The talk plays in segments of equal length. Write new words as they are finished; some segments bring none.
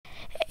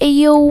Hey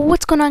yo,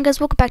 what's going on guys?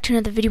 Welcome back to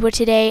another video.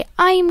 Today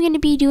I am going to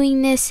be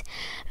doing this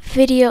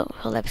video.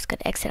 Hold up, just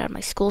gotta exit out of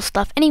my school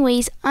stuff.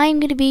 Anyways, I'm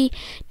going to be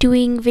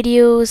doing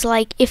videos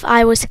like if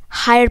I was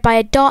hired by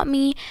Adopt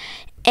Me.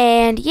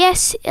 And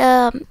yes,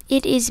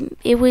 this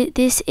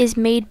is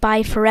made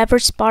by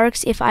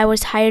ForeverSparks, if I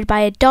was hired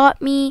by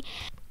Adopt Me.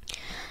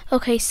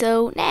 Okay,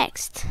 so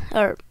next,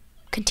 or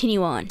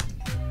continue on.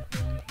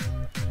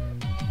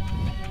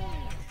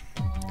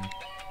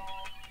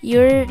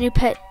 Your new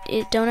pet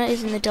donut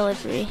is in the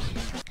delivery.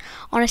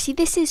 Honestly,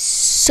 this is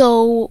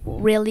so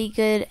really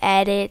good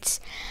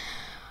edits.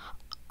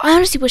 I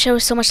honestly wish I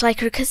was so much like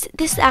her because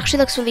this actually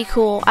looks really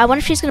cool. I wonder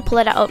if she's gonna pull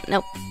it out.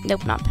 Oh,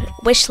 nope, not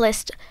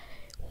wishlist.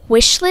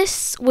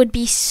 Wishlists would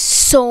be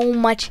so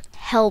much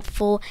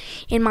helpful,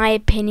 in my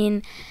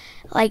opinion.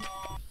 Like,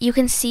 you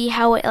can see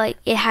how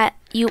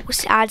you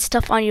add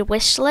stuff on your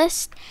wish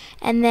list,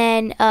 and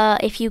then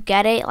if you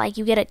get it, like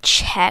you get a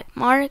check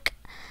mark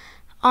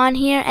on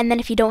here, and then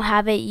if you don't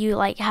have it, you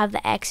like have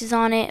the X's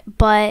on it.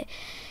 But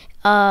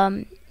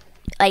I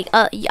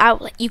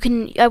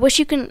wish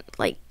you can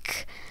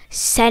like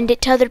send it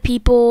to other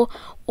people,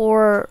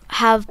 or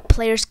have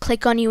players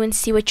click on you and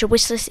see what your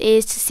wish list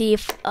is, to see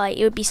if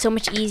it would be so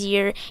much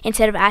easier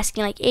instead of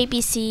asking like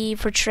ABC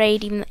for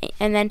trade,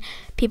 and then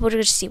people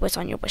just see what's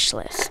on your wish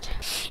list.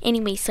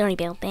 Anyway, sorry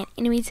about that.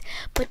 Anyways,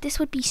 but this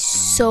would be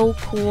so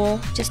cool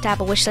just to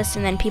have a wish list,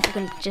 and then people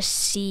can just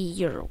see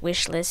your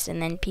wish list,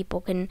 and then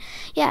people can,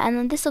 yeah, and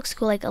then this looks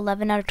cool, like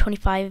 11 out of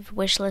 25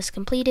 wish lists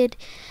completed.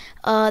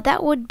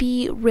 That would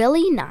be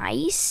really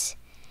nice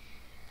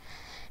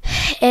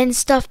and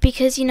stuff,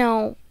 because, you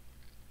know,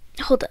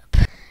 hold up.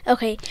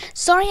 Okay,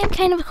 sorry I'm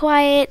kind of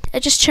quiet.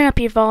 Just turn up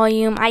your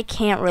volume. I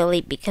can't really,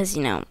 because,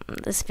 you know,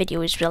 this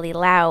video is really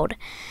loud.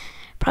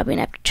 Probably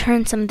gonna have to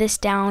turn some of this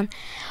down.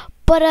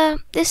 But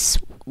this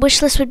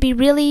wish list would be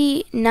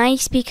really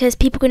nice because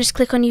people can just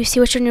click on you, see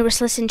what's on your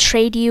wish list, and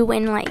trade you,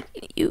 and like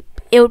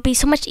it would be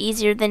so much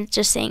easier than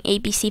just saying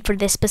ABC for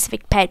this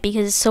specific pet,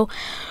 because it's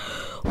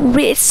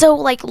so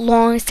like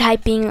long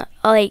typing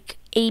like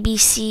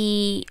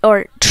ABC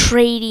or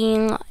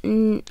trading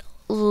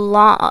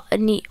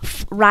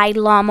ride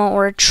llama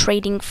or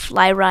trading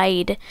fly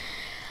ride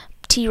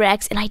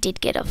T-Rex, and I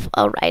did get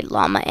a ride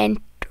llama and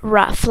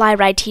fly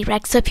ride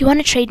T-Rex. So if you want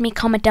to trade me,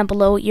 comment down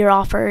below your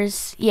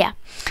offers. Yeah,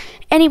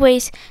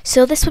 anyways,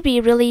 so this would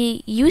be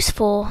really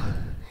useful,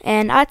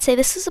 and I'd say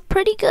this is a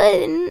pretty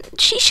good, and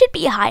she should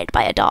be hired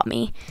by Adopt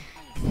Me.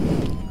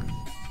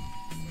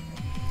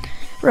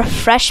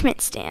 Refreshment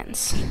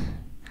stands.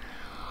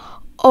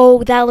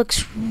 Oh, that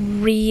looks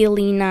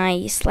really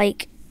nice.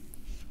 Like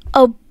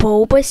a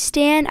boba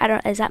stand.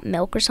 Is that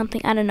milk or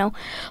something? I don't know.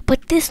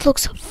 But this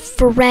looks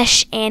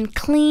fresh and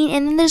clean.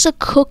 And then there's a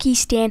cookie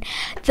stand.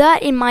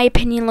 That, in my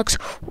opinion, looks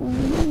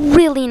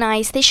really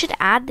nice. They should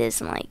add this,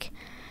 and like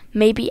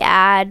maybe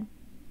add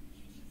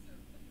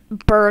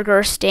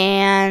burger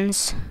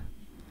stands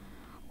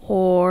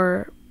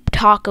or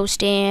taco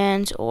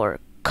stands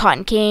or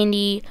cotton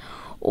candy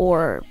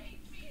or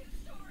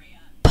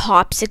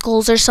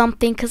popsicles or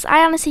something, because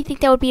I honestly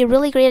think that would be a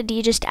really great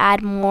idea, just to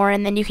add more,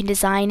 and then you can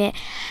design it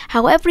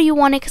however you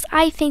want it, because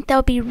I think that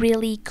would be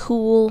really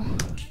cool.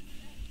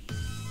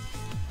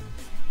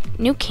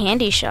 New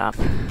candy shop.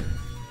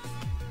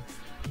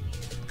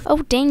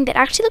 Oh dang, that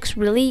actually looks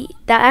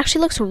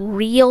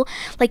real,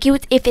 like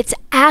if it's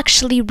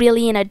actually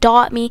really an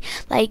Adopt Me.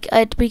 Like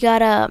we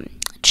got a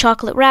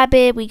chocolate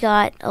rabbit, we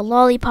got a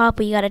lollipop,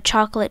 we got a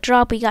chocolate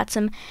drop, we got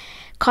some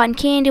cotton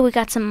candy, we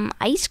got some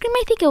ice cream,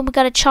 I think, and we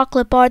got a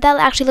chocolate bar. That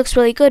actually looks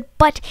really good.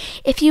 But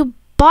if you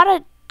bought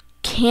a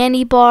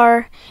candy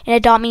bar and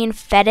Adopt Me and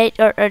fed it,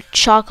 or a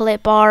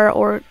chocolate bar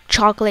or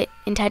chocolate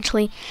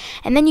intentionally,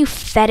 and then you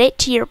fed it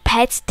to your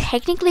pets,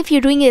 technically, if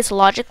you're doing this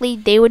logically,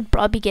 they would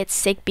probably get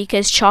sick,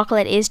 because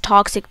chocolate is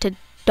toxic to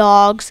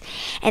dogs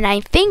and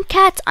I think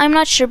cats. I'm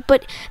not sure,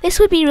 but this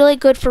would be really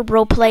good for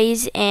role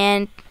plays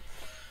and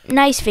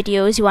nice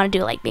videos you want to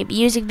do, like maybe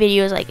music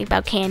videos like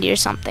about candy or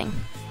something.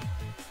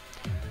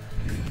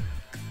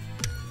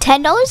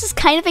 $10 is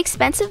kind of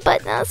expensive,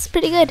 but that's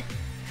pretty good.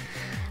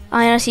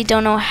 I honestly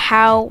don't know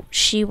how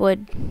she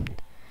would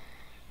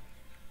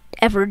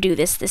ever do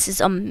this. This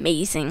is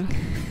amazing.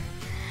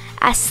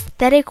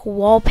 Aesthetic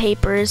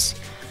wallpapers.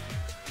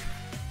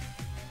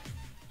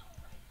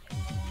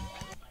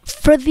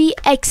 For the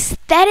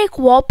aesthetic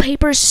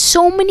wallpapers,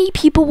 so many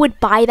people would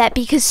buy that,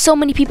 because so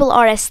many people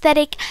are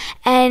aesthetic,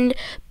 and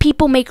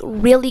people make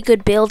really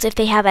good builds if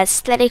they have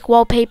aesthetic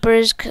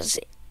wallpapers, because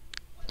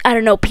I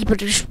don't know, people are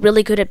just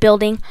really good at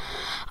building,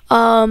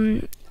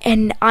 and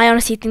I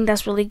honestly think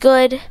that's really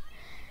good,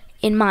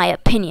 in my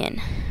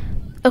opinion.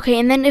 Okay,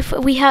 and then if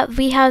we have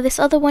this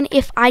other one,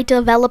 if I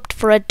developed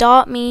for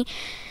Adopt Me.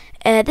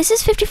 This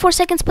is 54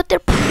 seconds, but they're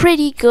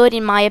pretty good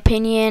in my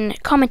opinion.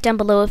 Comment down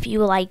below if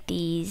you like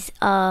these,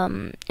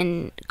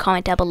 and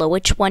comment down below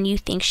which one you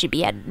think should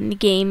be added in the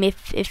game,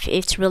 if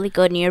it's really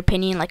good in your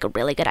opinion, like a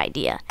really good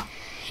idea.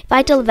 If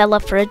I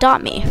develop for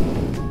Adopt Me.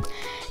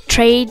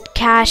 Trade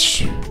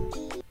cash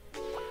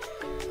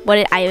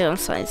I'm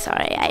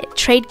sorry. I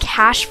trade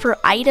cash for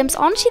items.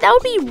 Honestly, that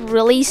would be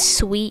really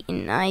sweet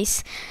and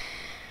nice,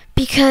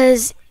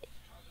 because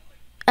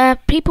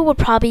people would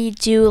probably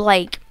do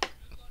like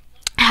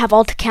have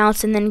alt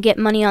accounts and then get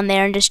money on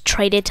there and just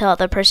trade it to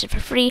other person for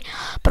free.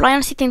 But I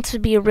honestly think this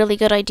would be a really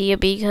good idea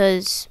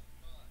because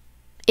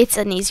it's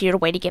an easier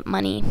way to get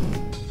money.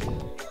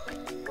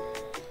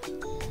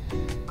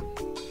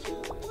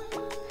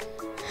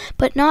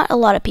 But not a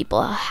lot of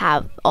people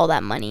have all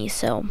that money,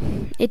 so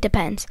it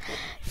depends.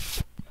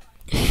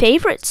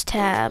 Favorites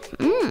tab.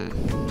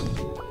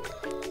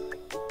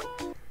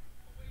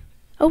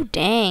 Oh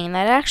dang,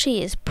 that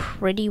actually is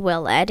pretty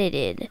well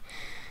edited.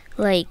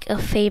 Like a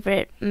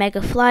favorite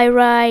mega fly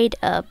ride,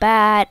 a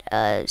bat,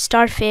 a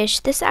starfish.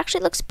 This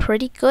actually looks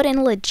pretty good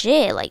and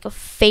legit. Like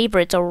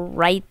favorites are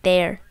right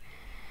there.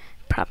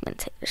 Probably gonna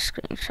take a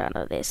screenshot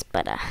of this,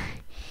 but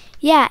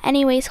yeah.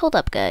 Anyways, hold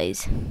up,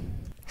 guys.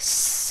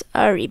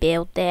 Sorry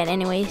about that.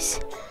 Anyways,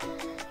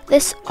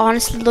 this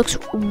honestly looks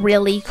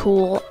really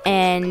cool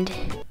and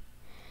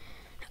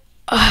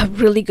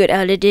really good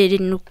edited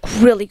and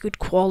really good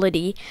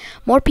quality.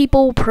 More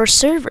people per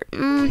server.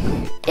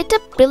 It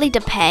really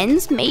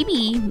depends.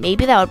 Maybe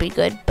that would be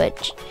good,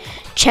 but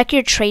check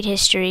your trade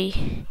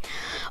history.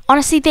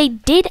 Honestly, they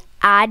did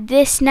add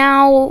this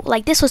now.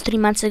 Like, this was 3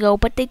 months ago,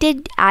 but they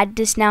did add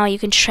this now. You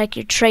can check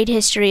your trade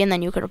history and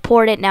then you can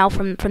report it now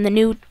from the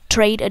new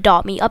Trade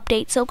Adopt Me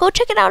update. So go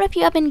check it out if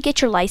you haven't.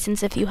 Get your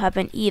license if you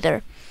haven't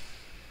either.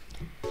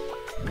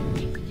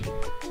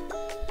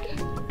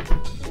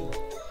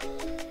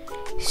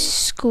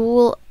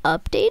 School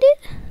updated?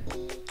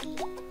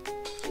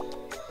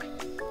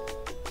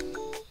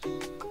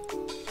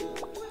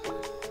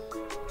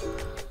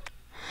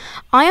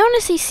 I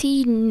honestly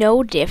see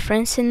no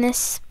difference in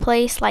this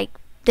place. Like,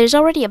 there's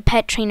already a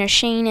pet trainer,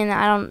 Shane,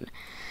 and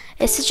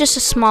this is just a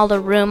smaller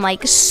room.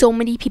 Like, so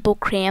many people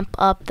cramp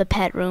up the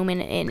pet room,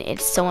 and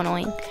it's so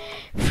annoying.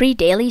 Free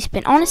daily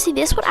spin. Honestly,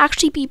 this would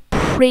actually be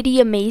pretty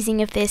amazing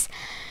if this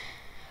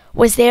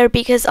was there,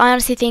 because I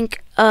honestly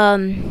think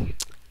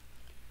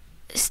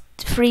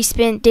free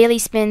daily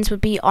spins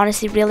would be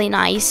honestly really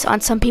nice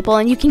on some people,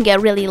 and you can get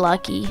really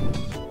lucky.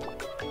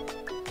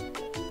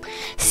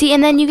 See,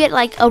 and then you get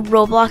like a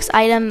Roblox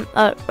item,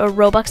 a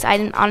Robux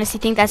item. Honestly,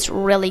 think that's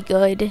really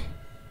good.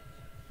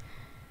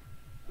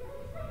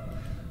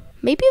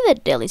 Maybe the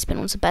daily spin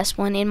was the best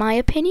one in my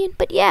opinion,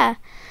 but yeah.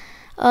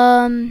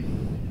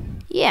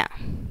 Yeah.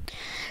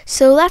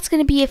 So that's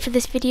gonna be it for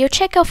this video.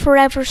 Check out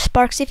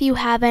ForeverSparks if you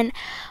haven't.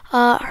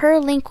 Her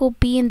link will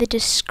be in the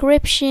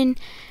description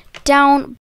down